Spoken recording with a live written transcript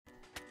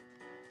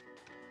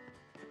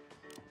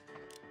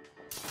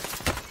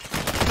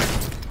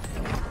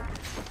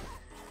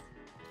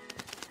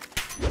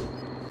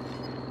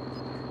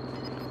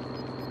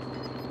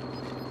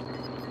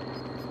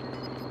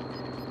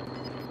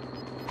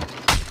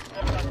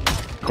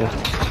Cool.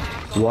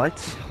 What?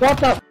 What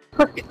the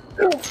fuck?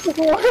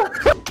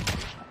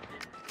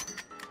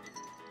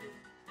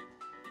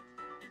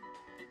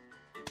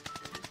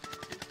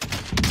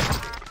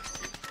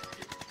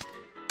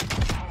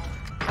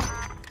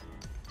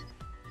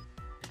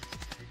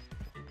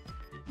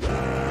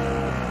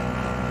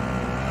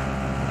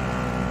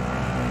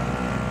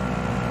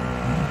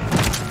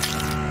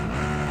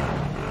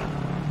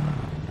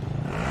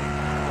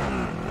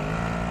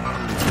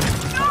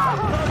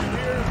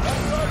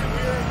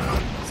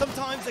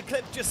 Sometimes the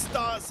clip just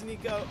starts and you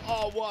go,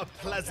 oh, what a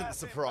pleasant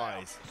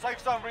surprise. Safe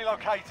zone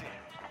relocated.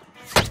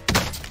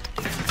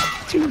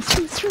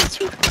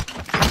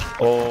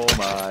 Oh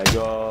my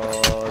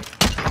god.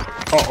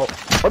 Oh,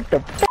 what the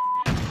f***?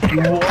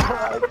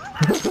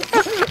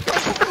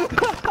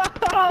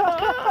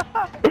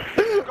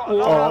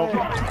 What?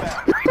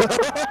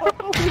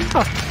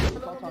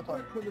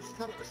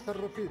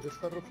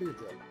 اشتر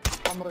رفيجة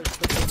عمري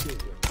اشتر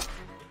رفيجة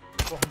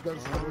واحد قال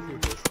اشتر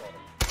رفيجة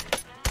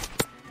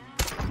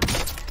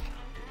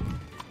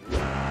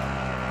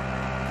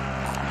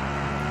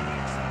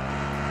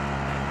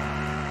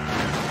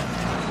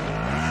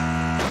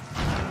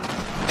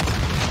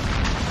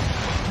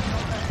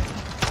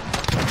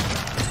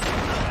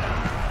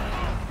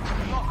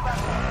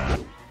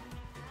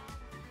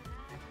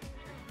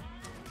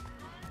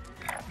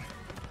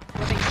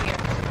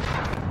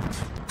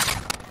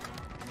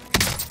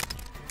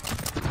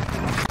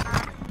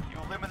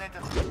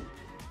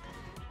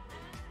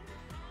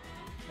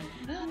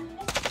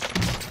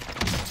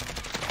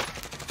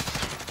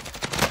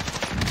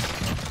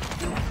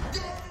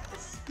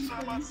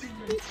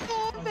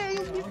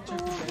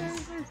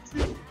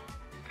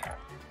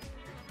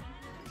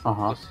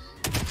Aha.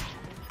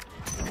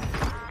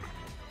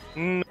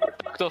 No,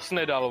 tak to jsi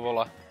nedal,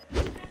 vole.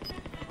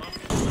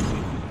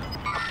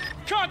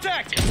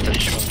 Contact!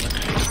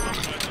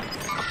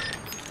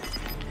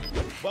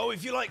 Well,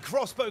 if you like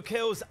crossbow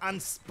kills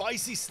and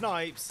spicy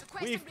snipes,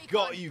 we've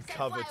got you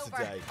covered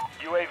today.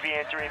 UAV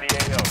entering the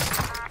AO.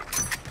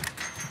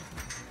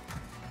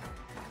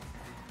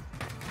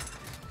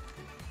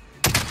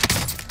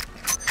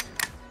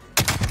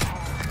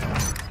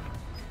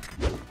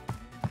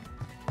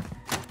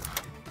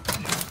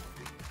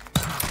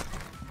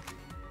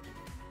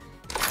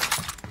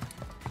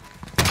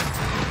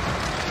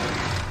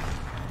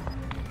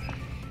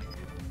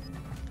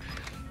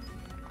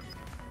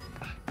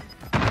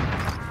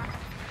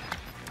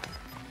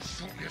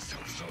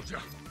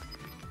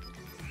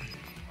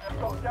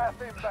 Got gas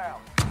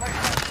inbound.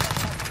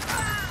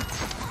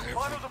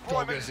 Final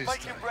deployment is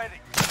making ready.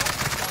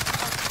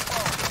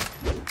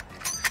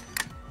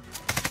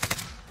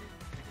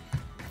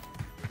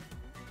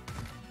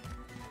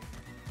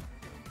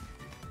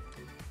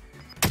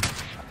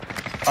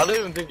 I don't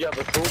even think you have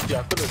a trophy.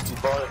 I couldn't see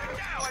fire.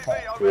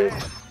 UAV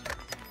overhead.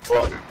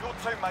 What? Your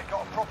teammate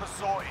got a proper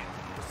sorting.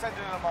 We're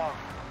sending them home.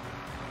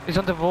 He's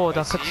on the wall,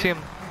 I could see him.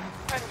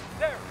 Hey,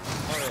 there.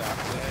 Oh yeah,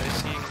 I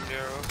see him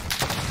there.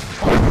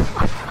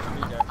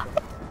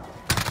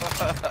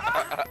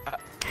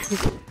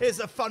 Here's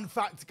a fun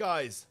fact,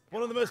 guys.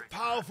 One of the most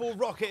powerful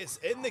rockets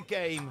in the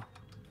game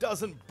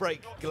doesn't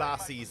break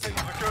glass easy.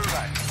 The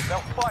Gulag.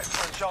 They'll fight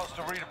for a chance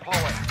to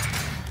redeploy.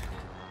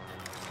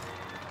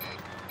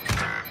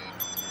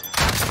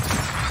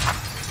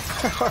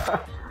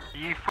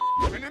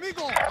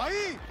 ¡Enemigo!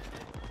 ¡Ahí!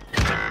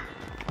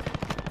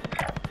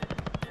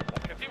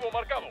 Objetivo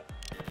marcado.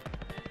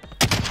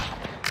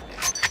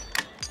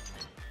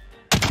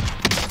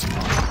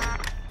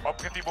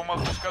 Objetivo más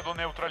buscado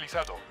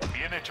neutralizado.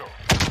 Bien hecho.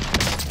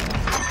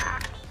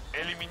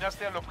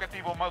 Eliminaste al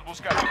objetivo más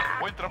buscado.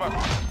 Buen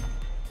trabajo.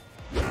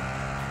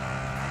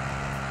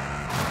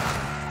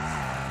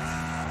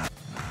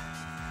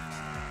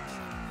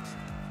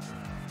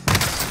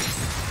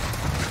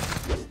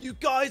 You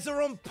guys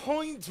are on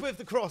point with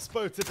the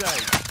crossbow today.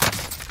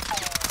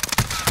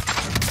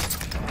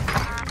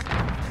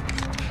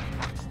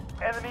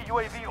 Enemy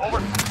UAV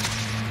over.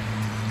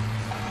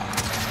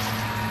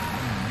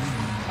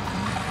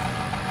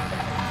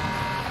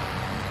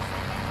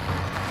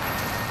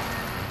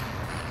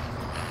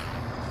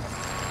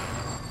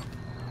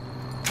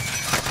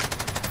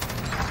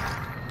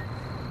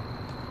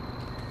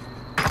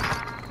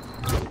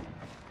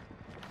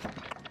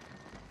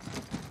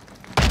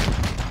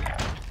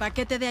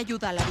 Paquete de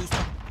ayuda a la vista.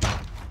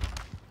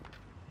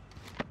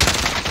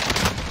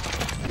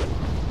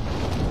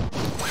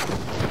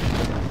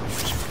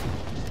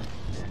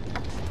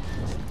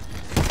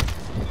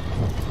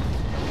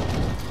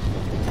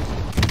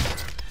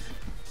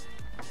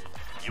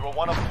 You are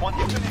one of one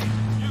unit.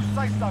 You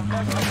say so,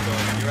 no?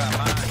 You're out,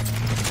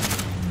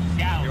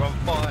 man. You're on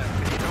fire.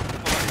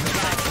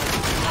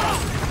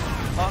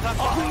 Oh, that's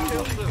what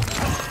kills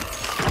them.